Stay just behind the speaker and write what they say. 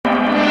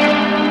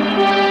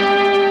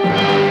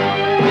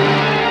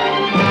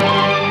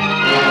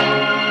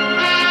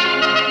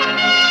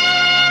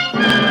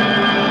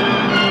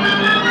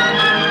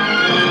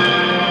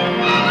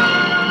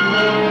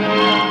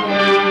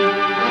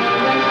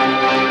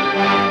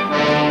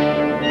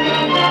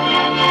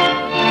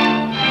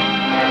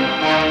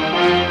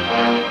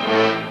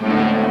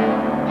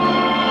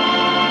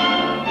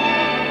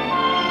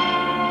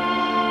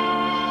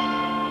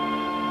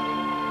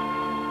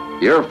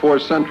Air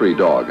Force sentry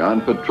dog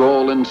on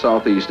patrol in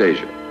Southeast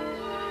Asia.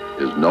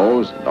 His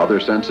nose and other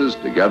senses,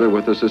 together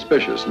with a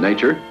suspicious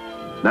nature,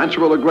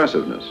 natural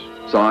aggressiveness,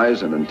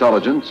 size, and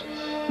intelligence,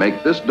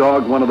 make this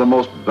dog one of the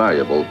most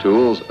valuable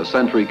tools a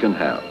sentry can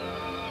have.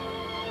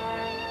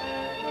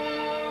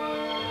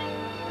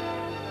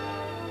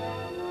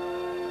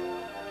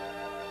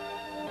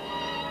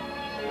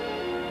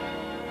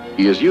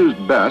 He is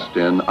used best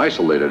in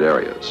isolated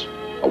areas,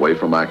 away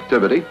from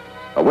activity,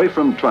 away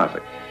from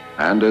traffic,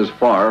 and as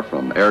far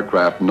from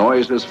aircraft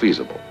noise as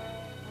feasible.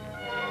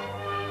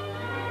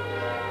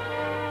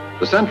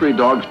 The sentry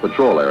dog's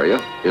patrol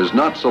area is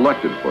not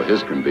selected for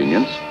his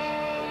convenience,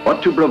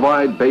 but to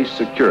provide base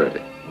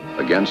security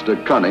against a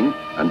cunning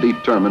and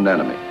determined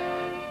enemy.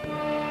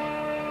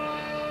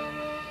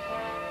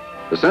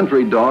 The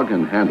sentry dog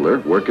and handler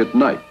work at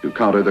night to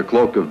counter the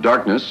cloak of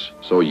darkness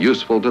so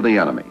useful to the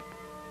enemy.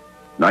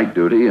 Night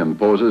duty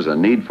imposes a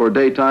need for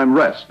daytime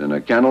rest in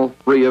a kennel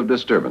free of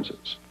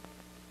disturbances.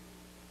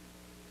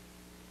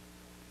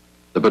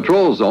 The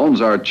patrol zones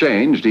are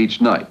changed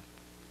each night.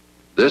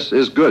 This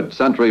is good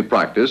sentry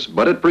practice,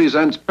 but it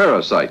presents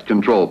parasite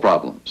control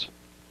problems.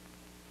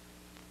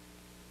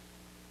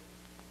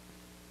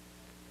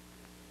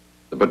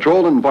 The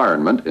patrol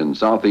environment in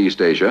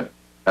Southeast Asia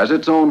has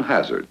its own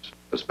hazards,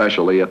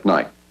 especially at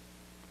night.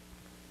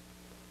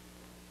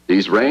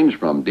 These range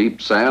from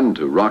deep sand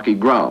to rocky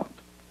ground.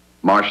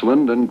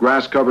 Marshland and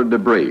grass-covered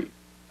debris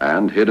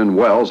and hidden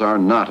wells are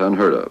not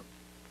unheard of.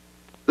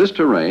 This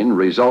terrain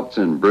results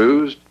in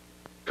bruised,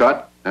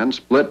 cut, and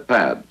split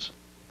pads,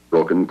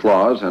 broken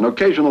claws, and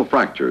occasional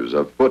fractures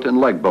of foot and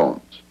leg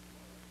bones.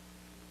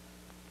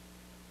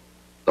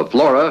 The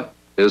flora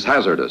is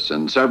hazardous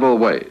in several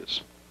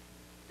ways.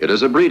 It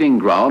is a breeding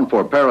ground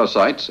for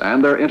parasites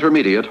and their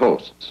intermediate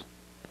hosts.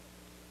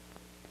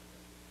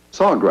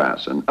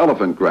 Sawgrass and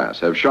elephant grass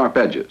have sharp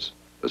edges,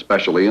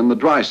 especially in the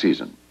dry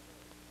season.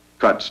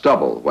 Cut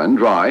stubble, when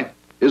dry,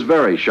 is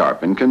very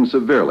sharp and can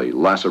severely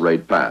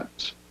lacerate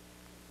pads.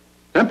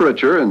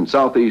 Temperature in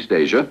Southeast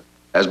Asia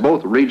has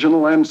both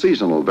regional and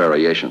seasonal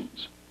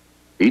variations.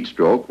 Heat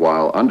stroke,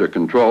 while under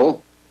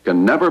control,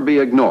 can never be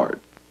ignored.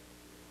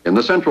 In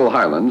the Central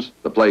Highlands,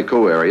 the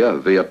Pleiku area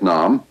of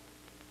Vietnam,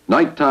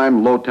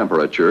 nighttime low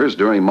temperatures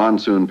during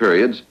monsoon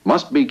periods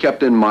must be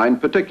kept in mind,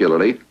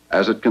 particularly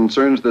as it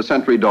concerns the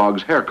sentry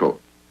dog's hair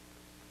coat.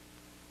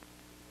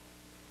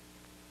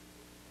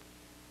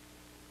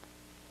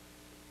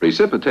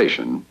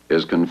 Precipitation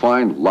is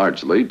confined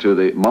largely to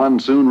the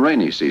monsoon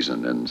rainy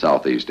season in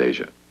Southeast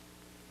Asia.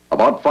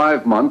 About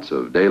 5 months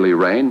of daily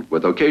rain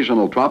with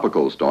occasional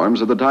tropical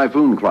storms of the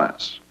typhoon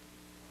class.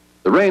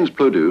 The rains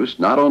produce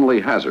not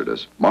only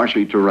hazardous,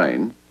 marshy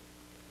terrain,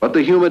 but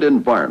the humid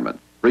environment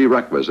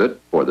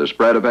prerequisite for the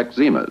spread of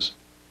eczemas,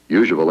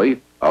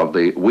 usually of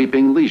the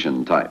weeping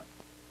lesion type.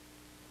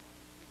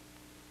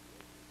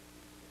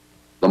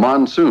 The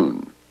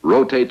monsoon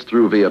rotates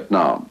through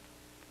Vietnam,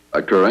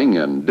 occurring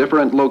in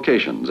different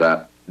locations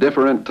at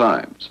different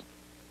times.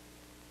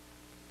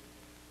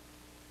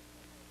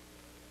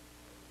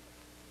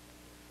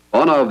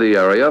 Fauna of the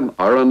area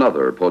are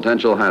another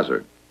potential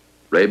hazard.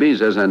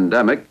 Rabies is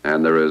endemic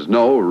and there is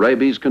no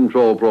rabies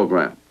control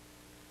program.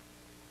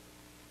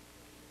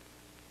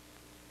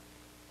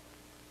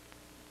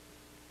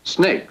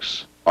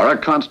 Snakes are a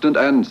constant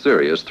and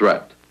serious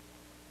threat.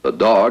 The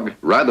dog,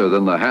 rather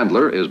than the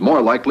handler, is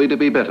more likely to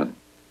be bitten.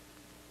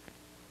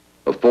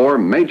 The 4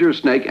 major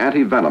snake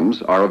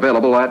antivenoms are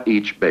available at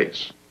each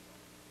base.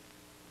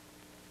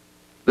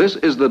 This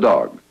is the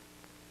dog,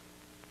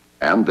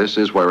 and this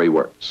is where he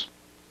works.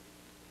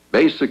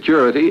 Base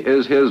security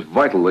is his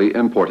vitally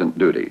important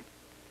duty.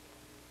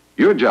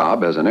 Your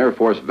job as an Air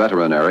Force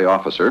veterinary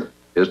officer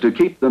is to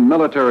keep the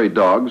military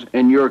dogs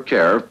in your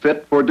care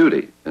fit for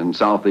duty in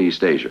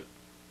Southeast Asia.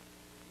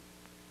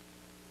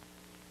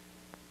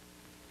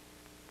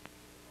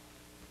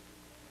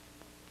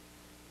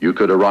 You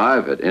could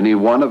arrive at any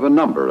one of a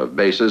number of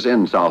bases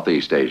in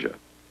Southeast Asia.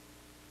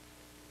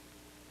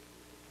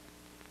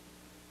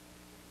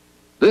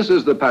 This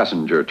is the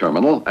passenger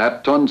terminal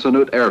at Ton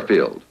Sanut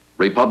Airfield,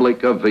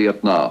 Republic of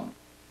Vietnam.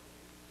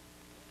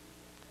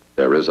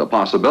 There is a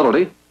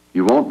possibility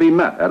you won't be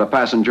met at a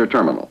passenger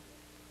terminal.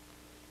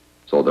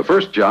 So the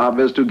first job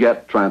is to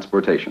get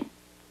transportation.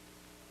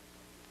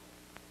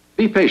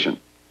 Be patient.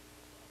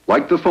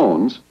 Like the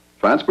phones,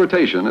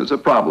 transportation is a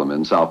problem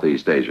in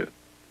Southeast Asia.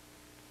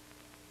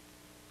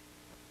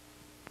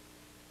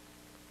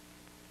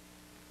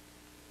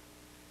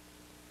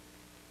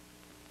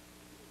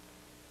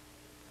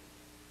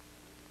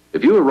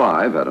 If you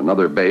arrive at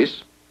another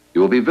base, you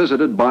will be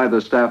visited by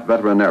the staff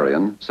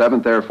veterinarian,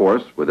 7th Air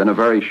Force, within a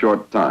very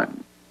short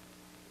time.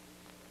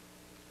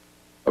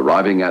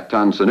 Arriving at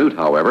Tan Sanut,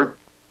 however,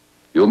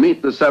 you'll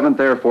meet the 7th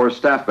Air Force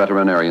staff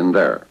veterinarian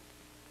there.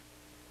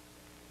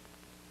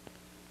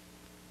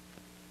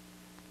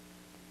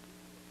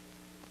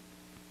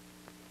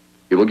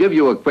 He will give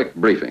you a quick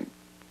briefing.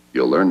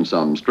 You'll learn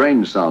some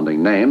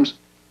strange-sounding names.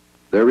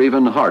 They're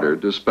even harder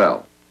to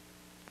spell.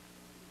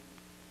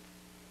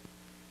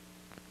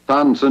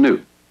 Tan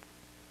Sanut.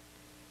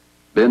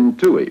 Bin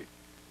Tui,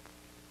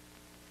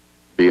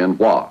 Bien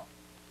Hoa,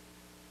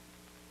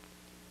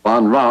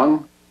 Ban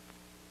Rang,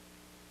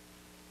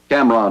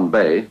 Cam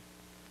Bay,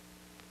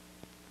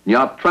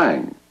 Nha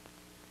Trang,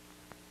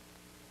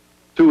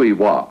 Tui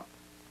Hoa,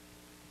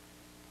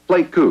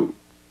 Pleiku,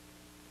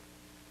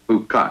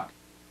 Phuket,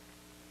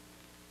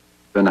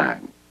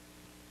 Penang.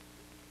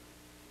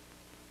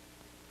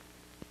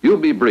 You'll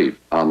be briefed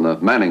on the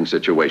manning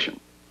situation.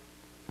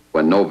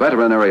 When no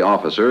veterinary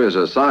officer is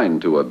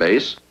assigned to a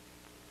base,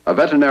 a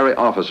veterinary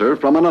officer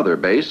from another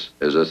base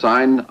is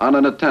assigned on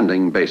an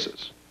attending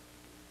basis.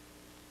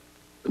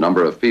 The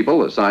number of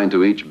people assigned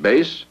to each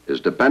base is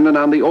dependent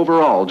on the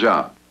overall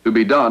job to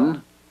be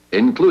done,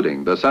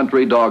 including the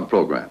SENTRY dog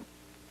program.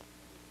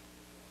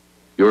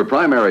 Your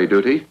primary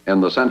duty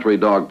in the SENTRY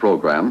dog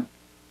program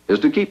is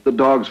to keep the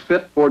dogs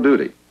fit for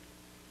duty,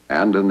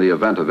 and in the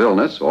event of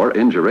illness or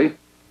injury,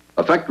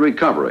 effect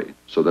recovery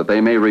so that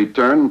they may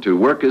return to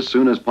work as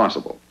soon as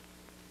possible.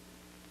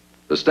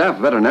 The staff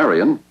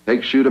veterinarian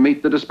takes you to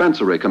meet the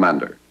dispensary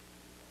commander.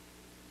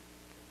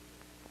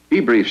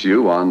 He briefs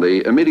you on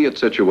the immediate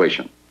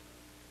situation.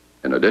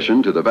 In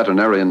addition to the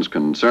veterinarian's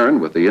concern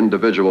with the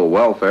individual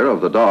welfare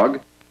of the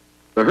dog,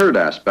 the herd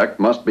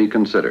aspect must be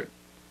considered.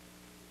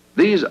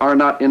 These are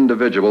not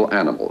individual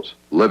animals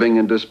living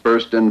in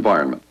dispersed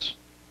environments,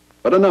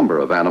 but a number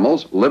of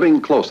animals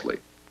living closely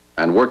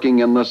and working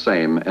in the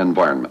same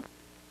environment.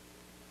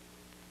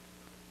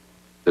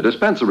 The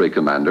dispensary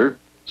commander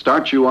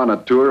starts you on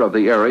a tour of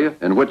the area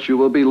in which you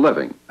will be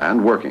living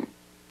and working.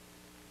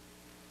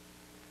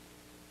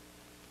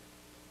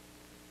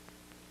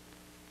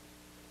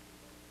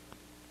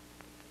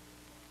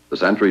 The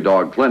SENTRY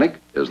Dog Clinic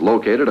is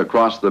located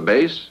across the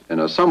base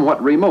in a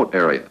somewhat remote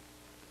area,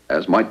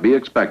 as might be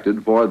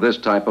expected for this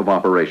type of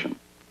operation.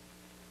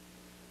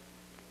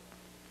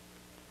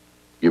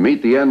 You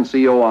meet the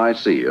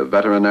NCOIC of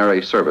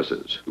Veterinary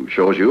Services, who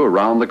shows you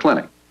around the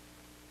clinic.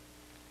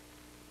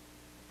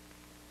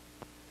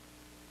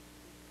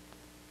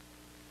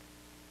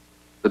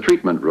 The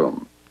treatment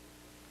room.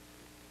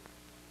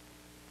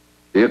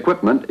 The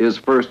equipment is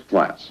first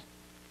class.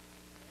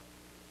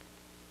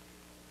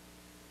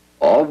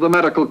 All the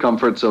medical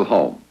comforts of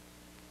home.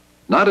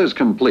 Not as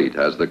complete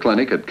as the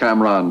clinic at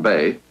Cam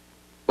Bay,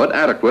 but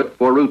adequate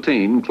for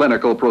routine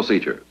clinical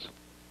procedures.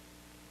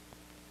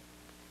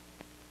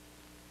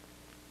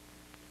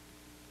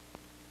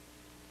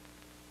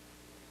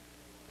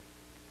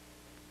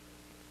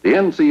 The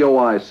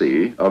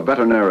NCOIC of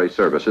Veterinary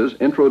Services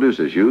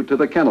introduces you to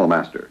the kennel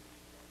master.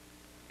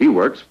 He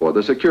works for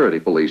the security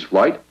police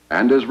flight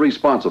and is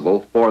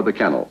responsible for the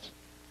kennels.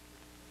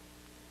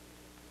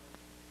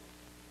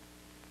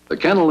 The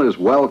kennel is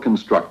well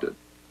constructed.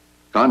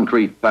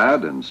 Concrete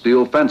pad and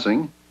steel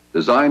fencing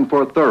designed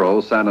for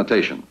thorough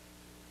sanitation,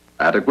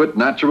 adequate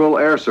natural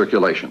air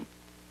circulation,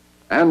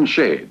 and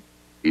shade,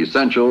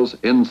 essentials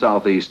in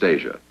Southeast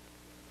Asia.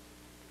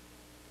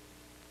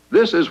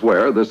 This is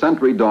where the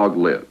SENTRY dog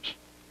lives,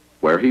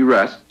 where he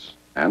rests,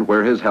 and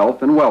where his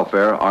health and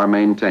welfare are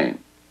maintained.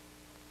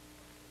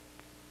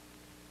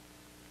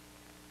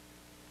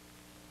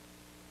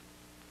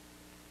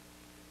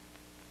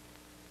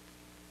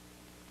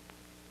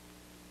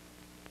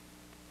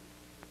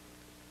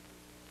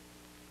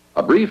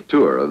 A brief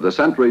tour of the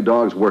SENTRY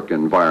dog's work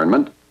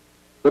environment,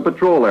 the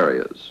patrol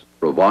areas,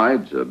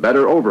 provides a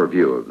better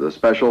overview of the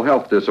special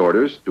health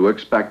disorders to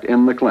expect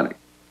in the clinic.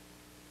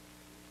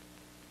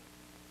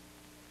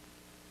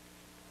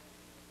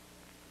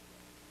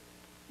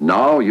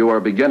 Now you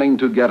are beginning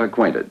to get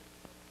acquainted.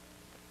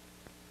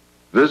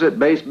 Visit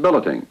base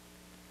billeting.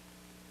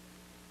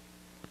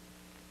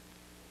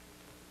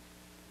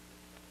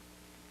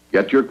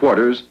 Get your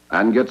quarters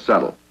and get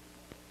settled.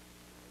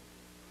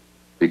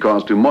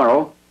 Because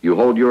tomorrow you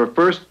hold your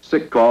first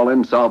sick call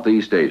in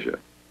Southeast Asia.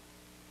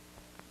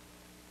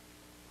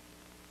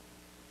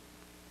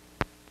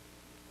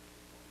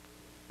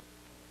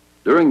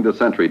 During the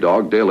SENTRY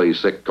dog daily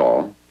sick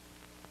call,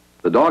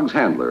 the dog's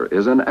handler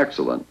is an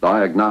excellent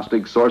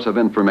diagnostic source of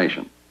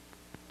information.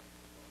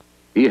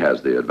 He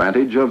has the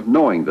advantage of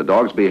knowing the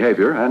dog's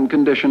behavior and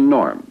condition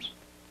norms.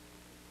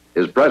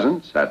 His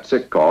presence at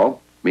sick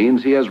call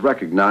means he has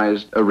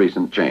recognized a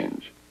recent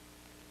change.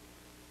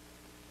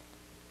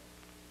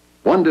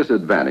 One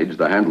disadvantage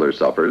the handler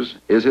suffers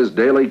is his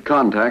daily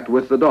contact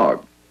with the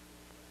dog.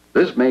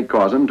 This may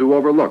cause him to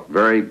overlook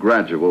very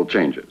gradual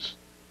changes.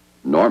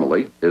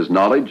 Normally, his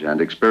knowledge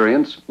and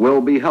experience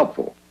will be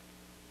helpful.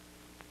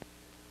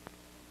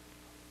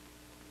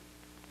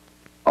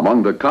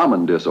 Among the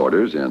common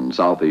disorders in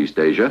Southeast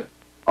Asia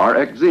are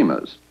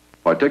eczemas,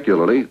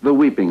 particularly the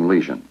weeping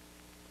lesion.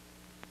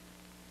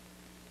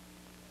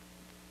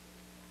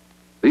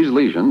 These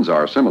lesions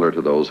are similar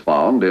to those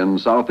found in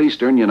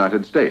southeastern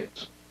United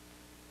States.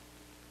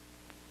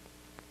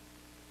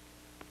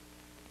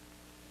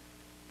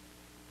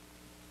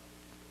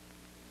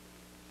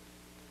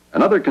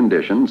 Another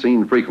condition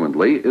seen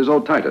frequently is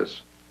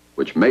otitis,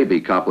 which may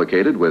be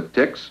complicated with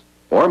ticks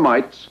or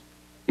mites,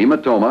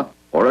 hematoma,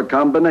 or a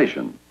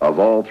combination of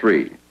all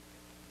three.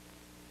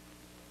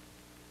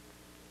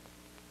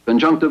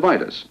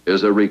 Conjunctivitis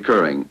is a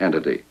recurring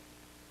entity.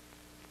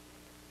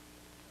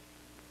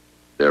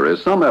 There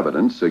is some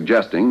evidence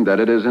suggesting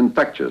that it is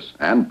infectious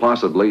and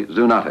possibly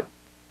zoonotic.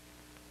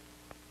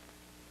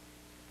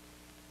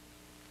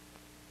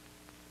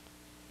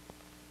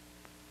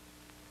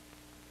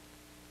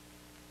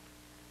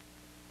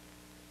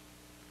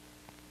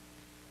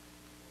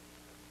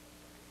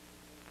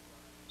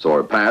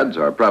 Sore pads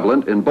are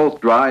prevalent in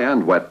both dry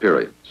and wet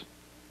periods.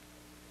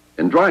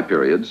 In dry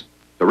periods,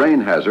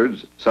 terrain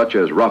hazards such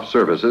as rough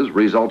surfaces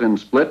result in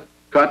split,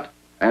 cut,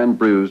 and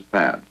bruised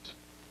pads.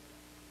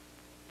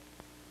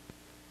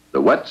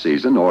 The wet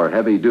season or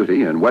heavy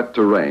duty in wet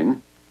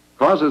terrain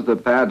causes the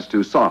pads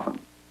to soften,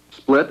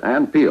 split,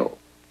 and peel.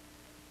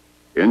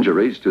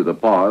 Injuries to the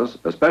paws,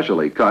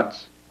 especially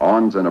cuts,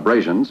 awns, and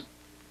abrasions,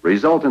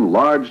 result in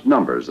large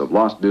numbers of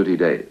lost duty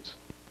days.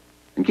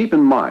 And keep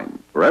in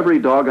mind, for every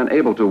dog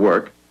unable to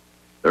work,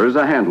 there is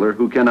a handler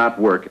who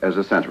cannot work as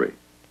a sentry.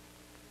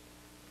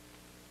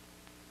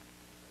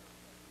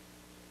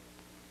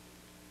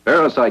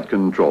 Parasite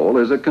control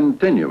is a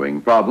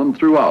continuing problem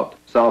throughout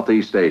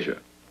Southeast Asia.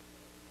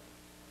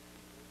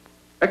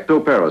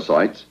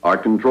 Ectoparasites are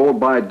controlled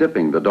by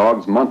dipping the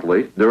dogs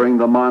monthly during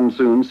the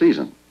monsoon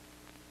season.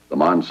 The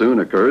monsoon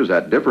occurs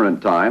at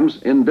different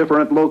times in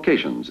different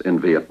locations in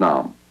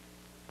Vietnam.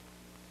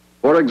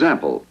 For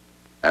example,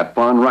 at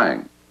Phan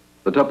Rang,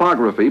 the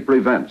topography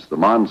prevents the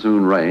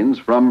monsoon rains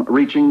from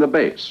reaching the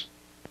base.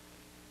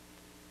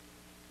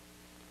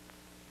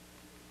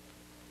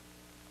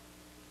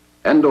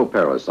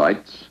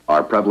 Endoparasites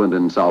are prevalent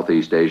in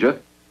Southeast Asia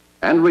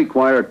and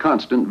require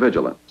constant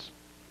vigilance.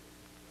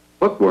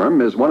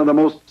 Hookworm is one of the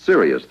most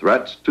serious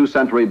threats to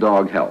sentry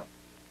dog health.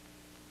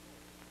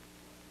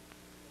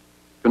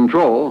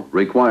 Control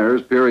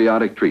requires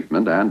periodic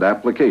treatment and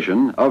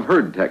application of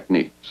herd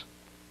techniques.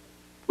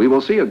 We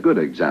will see a good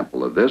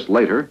example of this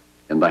later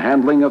in the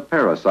handling of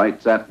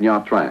parasites at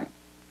Nha Trang.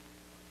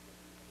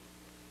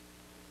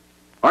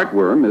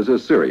 Heartworm is a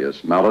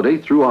serious malady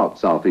throughout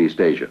Southeast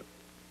Asia.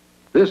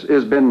 This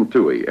is Binh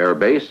Tui Air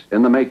Base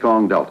in the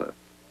Mekong Delta.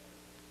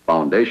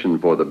 Foundation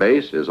for the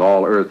base is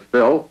all earth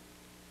fill,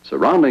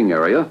 surrounding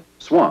area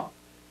swamp,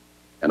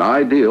 an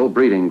ideal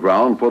breeding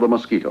ground for the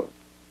mosquito.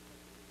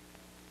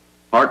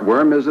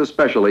 Heartworm is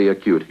especially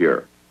acute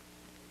here.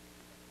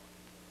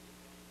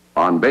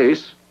 On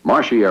base,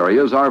 marshy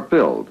areas are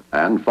filled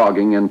and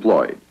fogging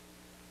employed.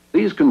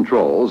 These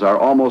controls are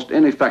almost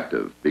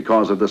ineffective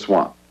because of the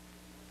swamp.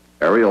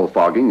 Aerial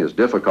fogging is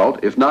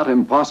difficult, if not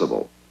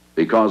impossible,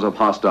 because of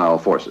hostile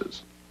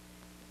forces.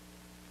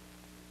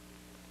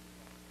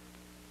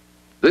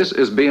 This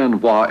is Bien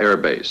Hoa Air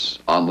Base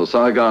on the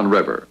Saigon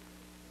River.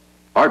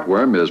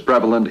 Heartworm is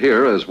prevalent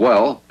here as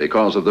well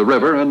because of the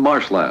river and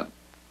marshland.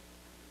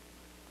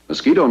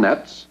 Mosquito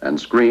nets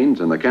and screens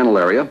in the kennel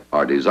area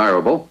are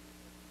desirable,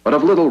 but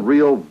of little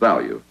real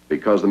value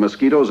because the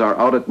mosquitoes are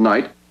out at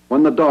night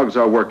when the dogs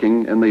are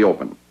working in the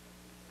open.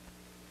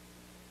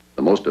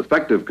 The most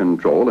effective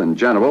control in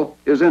general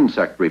is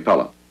insect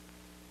repellent.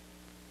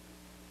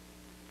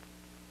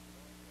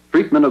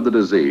 Treatment of the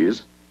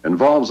disease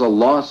involves a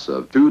loss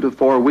of 2 to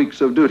 4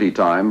 weeks of duty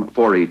time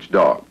for each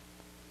dog.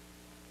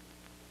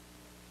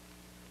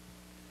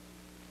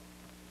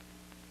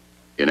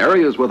 In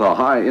areas with a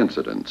high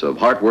incidence of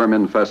heartworm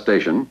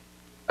infestation,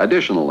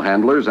 additional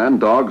handlers and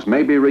dogs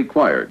may be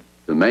required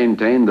to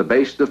maintain the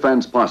base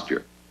defense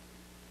posture.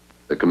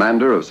 The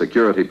commander of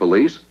security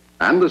police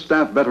and the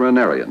staff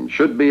veterinarian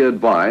should be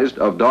advised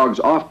of dogs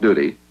off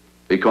duty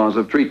because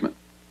of treatment.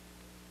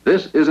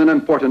 This is an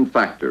important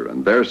factor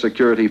in their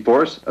security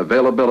force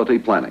availability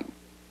planning.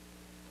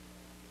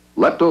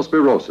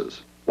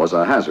 Leptospirosis was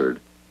a hazard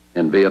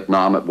in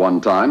Vietnam at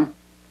one time.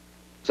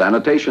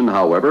 Sanitation,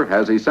 however,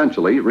 has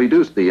essentially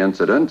reduced the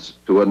incidence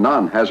to a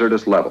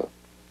non-hazardous level.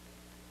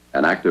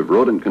 An active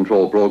rodent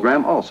control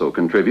program also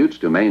contributes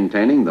to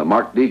maintaining the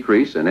marked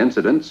decrease in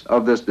incidence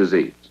of this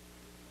disease.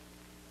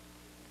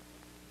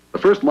 The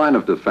first line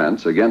of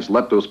defense against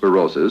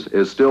leptospirosis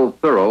is still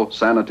thorough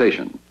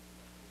sanitation.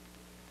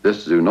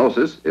 This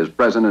zoonosis is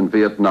present in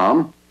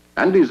Vietnam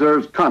and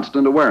deserves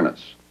constant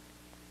awareness.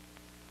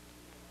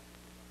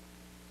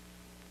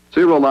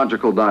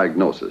 Serological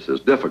diagnosis is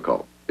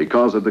difficult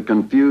because of the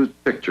confused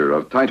picture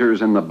of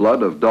titers in the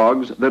blood of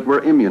dogs that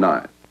were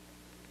immunized.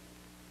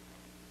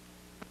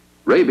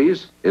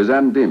 Rabies is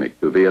endemic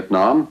to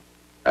Vietnam,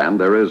 and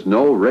there is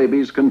no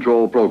rabies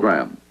control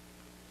program.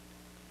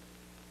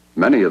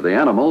 Many of the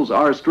animals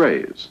are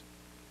strays.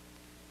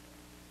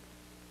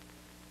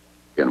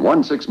 In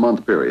one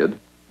 6-month period,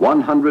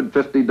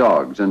 150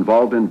 dogs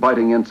involved in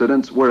biting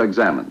incidents were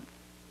examined.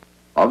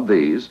 Of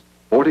these,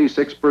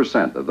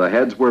 46% of the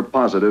heads were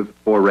positive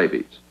for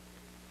rabies.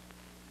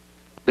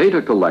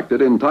 Data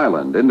collected in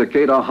Thailand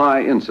indicate a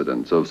high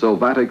incidence of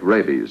sylvatic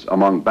rabies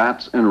among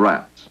bats and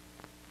rats.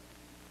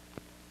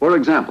 For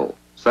example,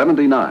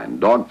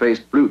 79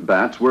 dog-faced fruit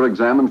bats were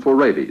examined for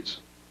rabies.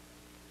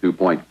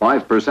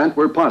 2.5%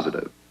 were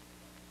positive.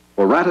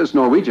 For Rattus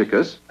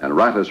norvegicus and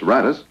Rattus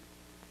rattus,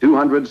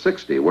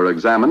 260 were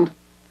examined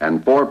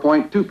and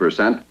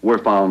 4.2% were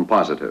found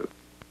positive.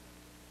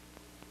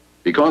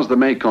 Because the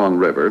Mekong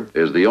River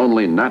is the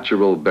only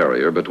natural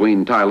barrier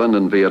between Thailand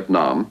and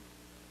Vietnam,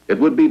 it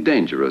would be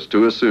dangerous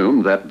to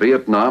assume that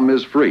Vietnam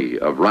is free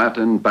of rat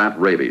and bat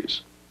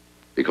rabies.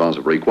 Because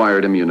of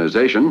required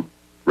immunization,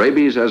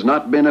 rabies has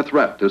not been a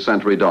threat to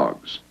SENTRY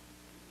dogs.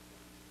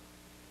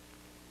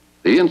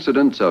 The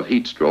incidence of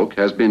heat stroke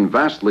has been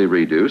vastly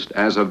reduced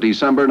as of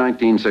December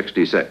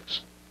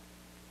 1966.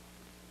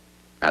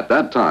 At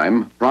that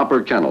time,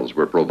 proper kennels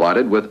were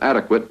provided with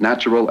adequate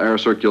natural air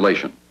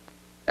circulation,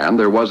 and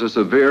there was a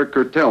severe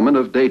curtailment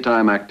of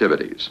daytime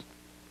activities.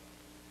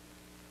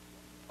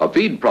 A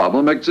feed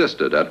problem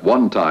existed at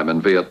one time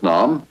in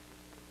Vietnam.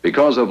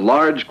 Because of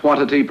large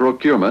quantity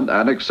procurement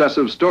and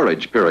excessive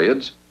storage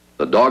periods,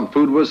 the dog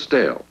food was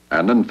stale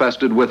and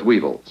infested with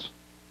weevils.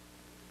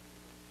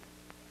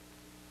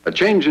 A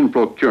change in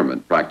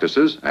procurement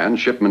practices and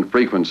shipment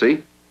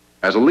frequency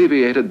has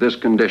alleviated this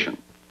condition.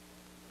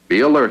 Be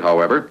alert,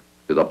 however,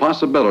 to the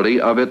possibility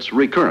of its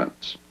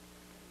recurrence.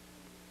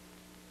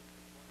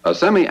 A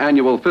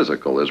semi-annual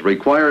physical is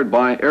required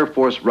by Air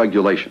Force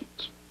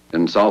regulations.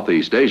 In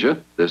Southeast Asia,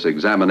 this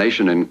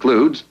examination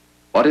includes,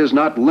 but is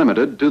not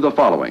limited to, the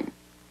following: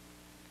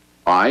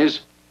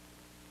 eyes,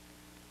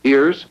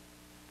 ears,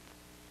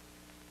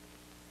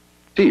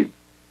 teeth,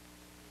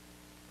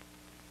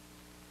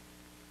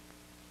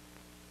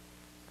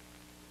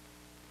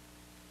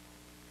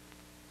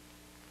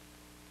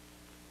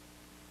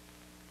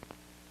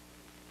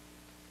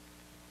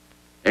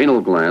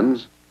 anal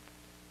glands,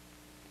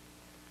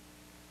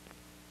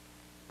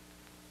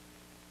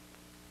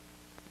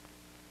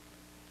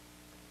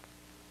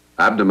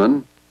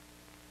 abdomen,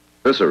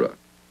 viscera,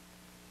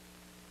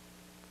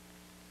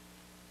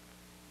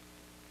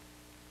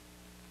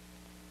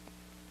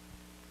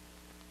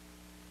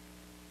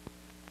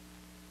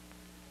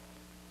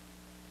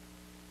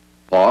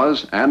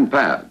 paws and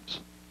pads,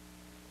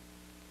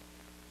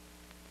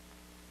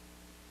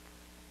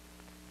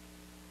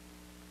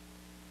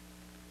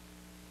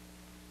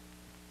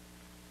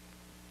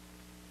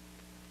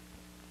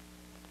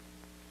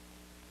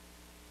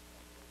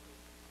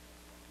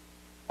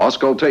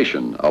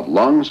 auscultation of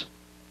lungs,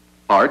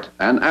 heart,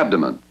 and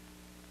abdomen.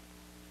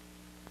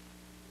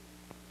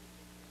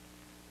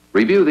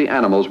 Review the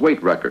animal's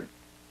weight record.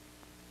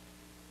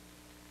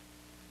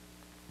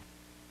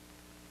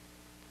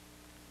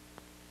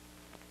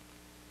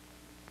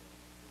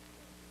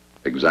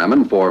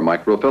 Examine for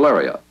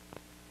microfilaria,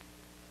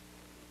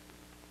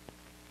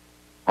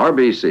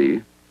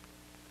 RBC,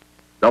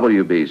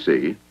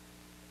 WBC,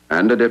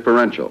 and a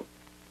differential,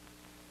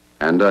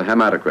 and a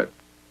hematocrit.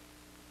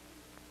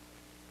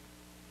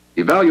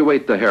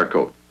 Evaluate the hair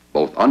coat,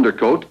 both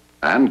undercoat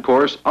and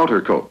coarse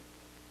outer coat.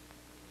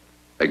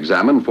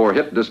 Examine for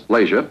hip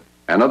dysplasia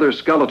and other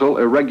skeletal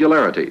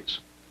irregularities.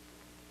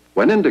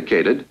 When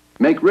indicated,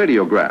 make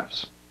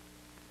radiographs.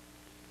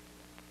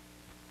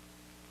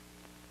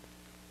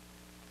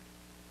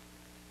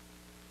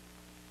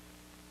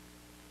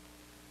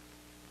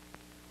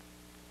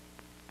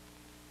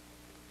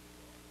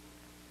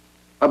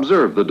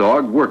 Observe the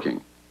dog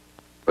working,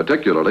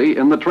 particularly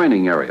in the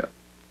training area.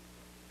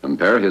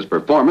 Compare his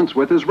performance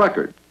with his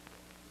record.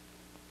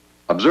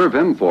 Observe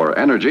him for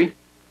energy,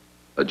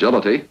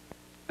 agility,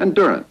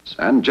 endurance,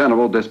 and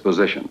general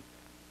disposition.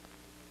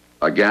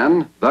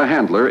 Again, the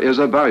handler is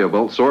a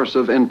valuable source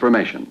of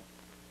information.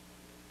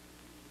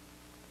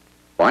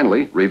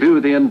 Finally, review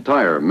the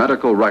entire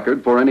medical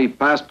record for any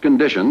past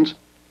conditions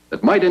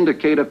that might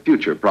indicate a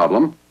future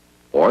problem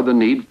or the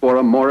need for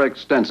a more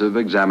extensive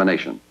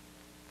examination.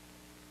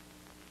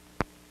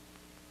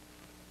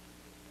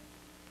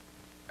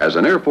 As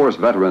an Air Force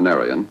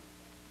veterinarian,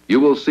 you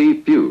will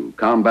see few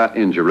combat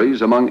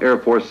injuries among Air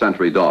Force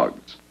SENTRY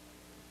dogs.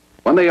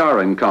 When they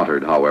are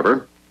encountered,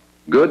 however,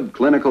 good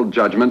clinical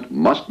judgment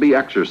must be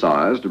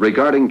exercised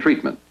regarding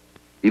treatment,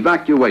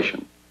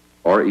 evacuation,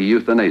 or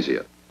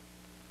euthanasia.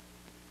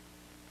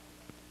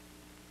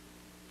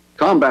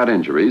 Combat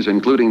injuries,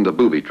 including the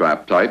booby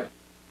trap type,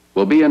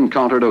 will be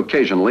encountered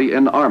occasionally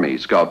in Army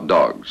Scout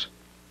dogs,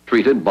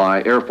 treated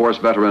by Air Force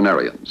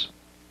veterinarians.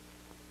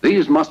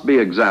 These must be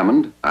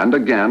examined, and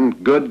again,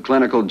 good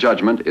clinical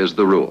judgment is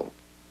the rule.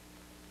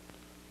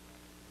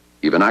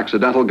 Even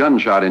accidental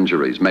gunshot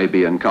injuries may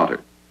be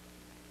encountered.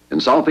 In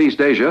Southeast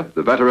Asia,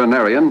 the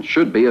veterinarian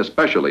should be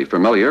especially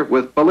familiar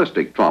with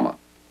ballistic trauma,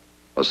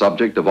 a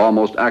subject of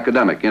almost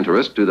academic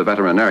interest to the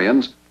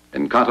veterinarians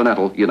in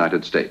continental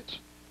United States.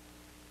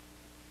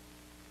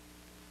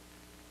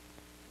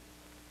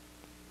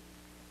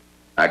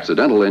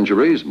 Accidental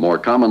injuries more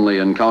commonly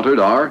encountered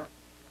are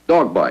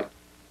dog bite,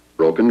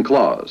 broken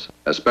claws,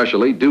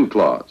 especially dew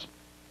claws,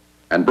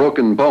 and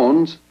broken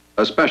bones,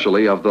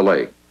 especially of the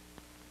leg.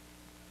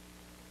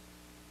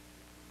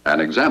 An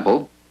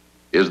example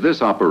is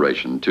this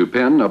operation to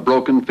pin a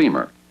broken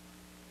femur.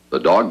 The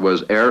dog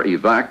was air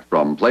evac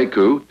from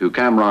Pleiku to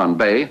Cam Ranh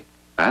Bay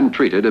and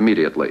treated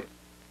immediately.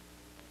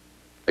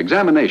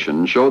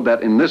 Examination showed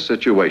that in this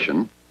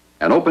situation,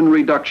 an open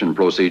reduction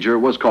procedure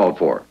was called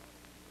for.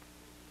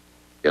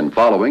 In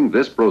following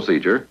this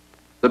procedure,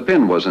 the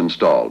pin was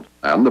installed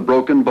and the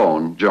broken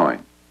bone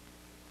joined.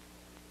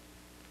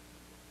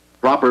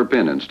 proper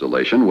pin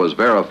installation was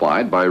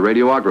verified by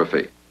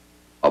radiography.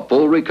 A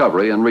full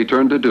recovery and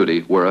return to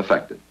duty were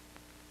effected.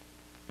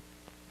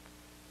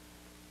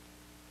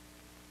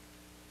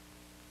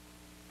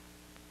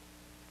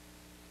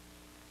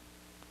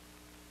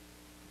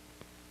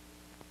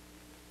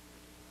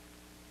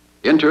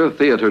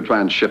 Inter-theater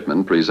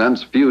transshipment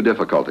presents few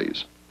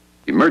difficulties.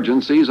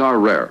 Emergencies are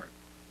rare.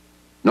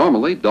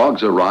 Normally,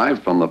 dogs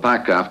arrive from the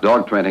PACAF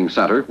Dog Training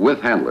Center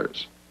with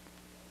handlers.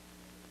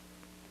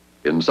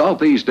 In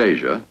Southeast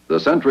Asia, the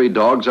SENTRY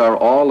dogs are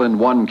all in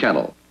one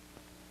kennel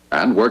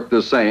and work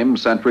the same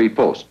SENTRY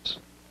posts,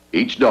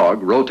 each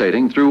dog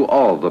rotating through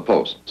all the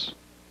posts.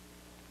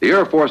 The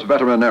Air Force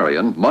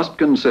veterinarian must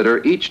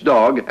consider each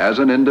dog as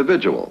an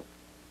individual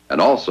and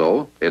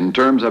also in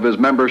terms of his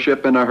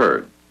membership in a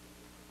herd.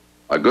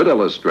 A good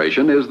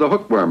illustration is the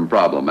hookworm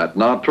problem at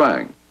Nha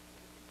Trang.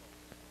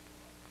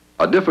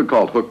 A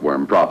difficult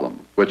hookworm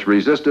problem which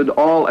resisted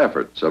all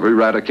efforts of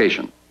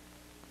eradication.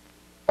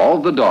 All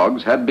the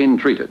dogs had been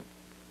treated,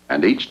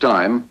 and each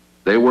time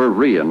they were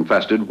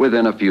reinfested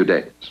within a few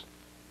days.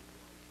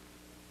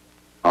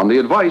 On the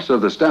advice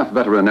of the staff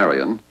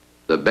veterinarian,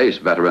 the base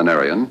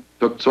veterinarian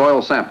took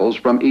soil samples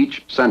from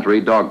each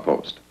SENTRY dog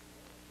post.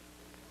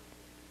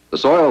 The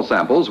soil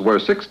samples were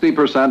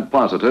 60%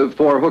 positive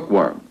for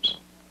hookworms.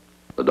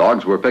 The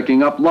dogs were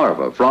picking up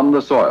larvae from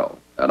the soil,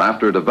 and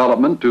after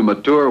development to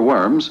mature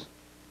worms,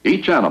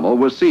 each animal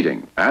was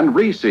seeding and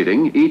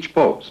reseeding each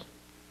post.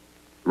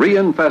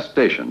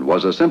 Reinfestation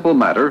was a simple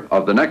matter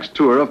of the next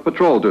tour of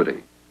patrol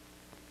duty.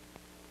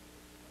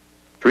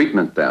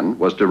 Treatment then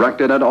was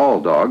directed at all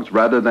dogs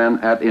rather than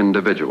at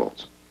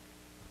individuals.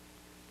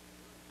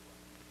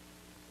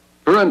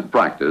 Current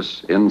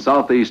practice in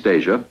Southeast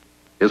Asia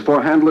is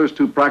for handlers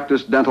to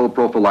practice dental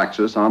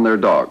prophylaxis on their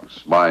dogs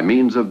by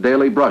means of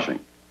daily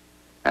brushing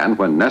and,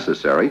 when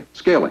necessary,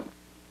 scaling.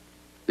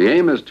 The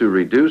aim is to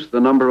reduce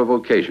the number of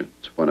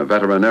occasions when a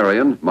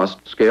veterinarian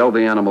must scale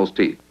the animal's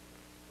teeth.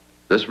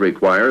 This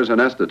requires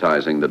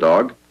anesthetizing the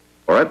dog,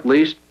 or at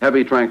least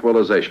heavy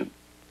tranquilization.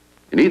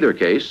 In either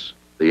case,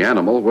 the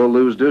animal will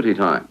lose duty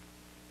time.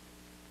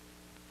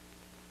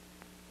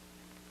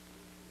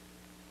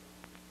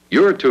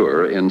 Your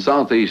tour in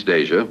Southeast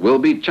Asia will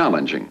be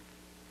challenging,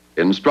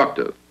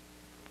 instructive,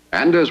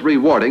 and as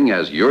rewarding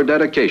as your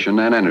dedication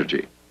and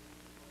energy.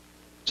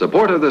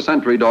 Support of the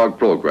SENTRY Dog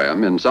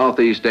program in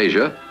Southeast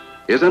Asia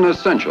is an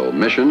essential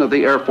mission of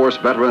the Air Force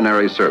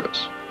Veterinary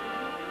Service.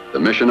 The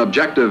mission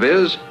objective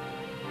is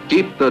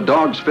keep the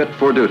dogs fit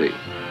for duty.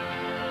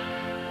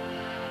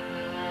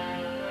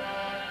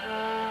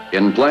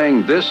 In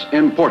playing this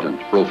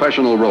important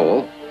professional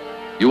role,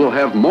 you will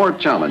have more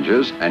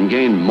challenges and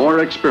gain more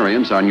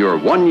experience on your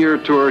one-year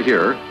tour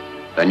here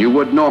than you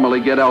would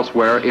normally get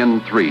elsewhere in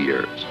 3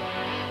 years.